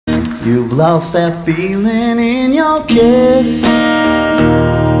You've lost that feeling in your kiss.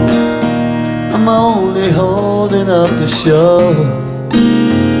 I'm only holding up the show.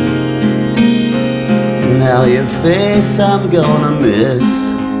 Now your face I'm gonna miss.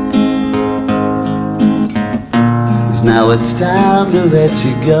 'Cause now it's time to let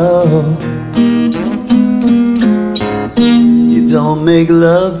you go. You don't make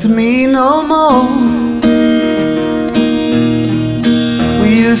love to me no more. We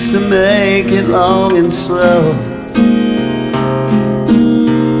used to make it long and slow.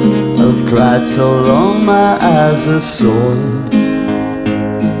 I've cried so long my eyes are sore.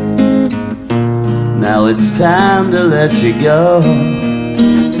 Now it's time to let you go.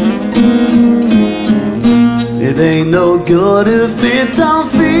 It ain't no good if it don't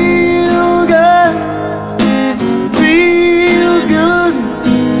feel good, real good.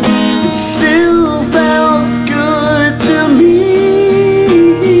 It still felt good to me.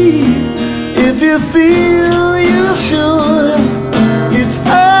 If you feel you should, it's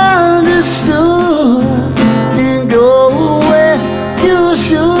understood. And go where you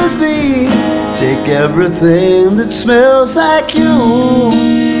should be. Take everything that smells like you.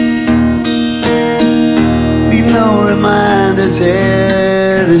 Leave no reminders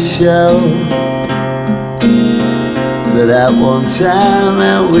here to show that at one time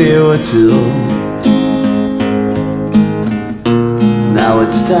and we were two. Now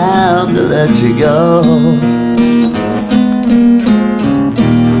it's time to let you go.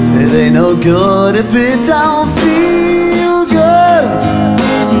 It ain't no good if it don't feel good,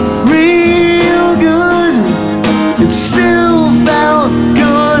 real good. It still felt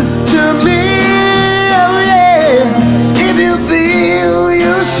good to me. Oh yeah, if you feel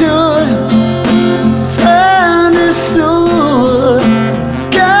you should, it's understood.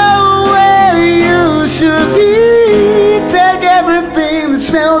 Go where you should be. Take everything that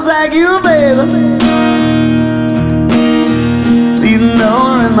smells like you, baby. Leave no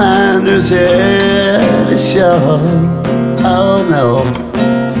reminders here to show. Oh no,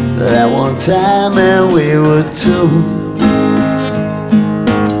 that one time and we were two.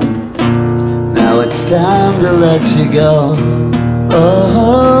 Now it's time to let you go.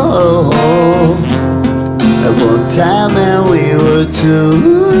 Oh, that one time and we were two.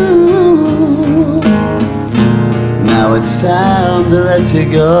 Now it's time to let you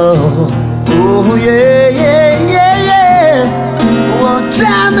go. Oh yeah, yeah, yeah, yeah. One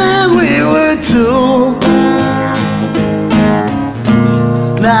time and we were two.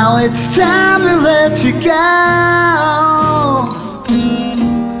 Now it's time to let you go.